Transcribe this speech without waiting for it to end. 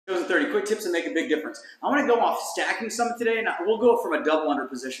quick tips that make a big difference. I want to go off stacking something today, and we'll go from a double under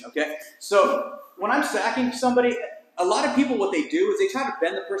position, okay? So when I'm stacking somebody, a lot of people, what they do is they try to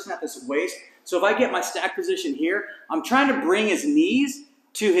bend the person at this waist. So if I get my stack position here, I'm trying to bring his knees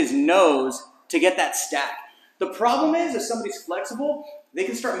to his nose to get that stack. The problem is, if somebody's flexible, they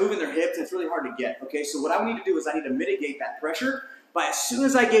can start moving their hips and it's really hard to get, okay? So what I need to do is I need to mitigate that pressure, but as soon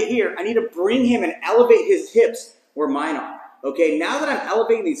as I get here, I need to bring him and elevate his hips where mine are, okay? Now that I'm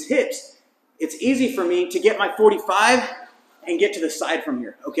elevating these hips, it's easy for me to get my 45 and get to the side from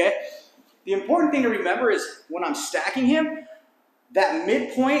here, okay? The important thing to remember is when I'm stacking him, that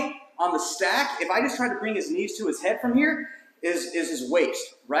midpoint on the stack, if I just try to bring his knees to his head from here, is his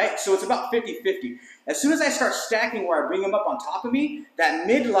waist, right? So it's about 50-50. As soon as I start stacking where I bring him up on top of me, that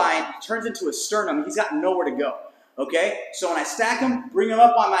midline turns into a sternum. He's got nowhere to go, okay? So when I stack him, bring him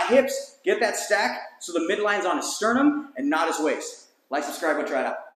up on my hips, get that stack so the midline's on his sternum and not his waist. Like, subscribe, and try it out.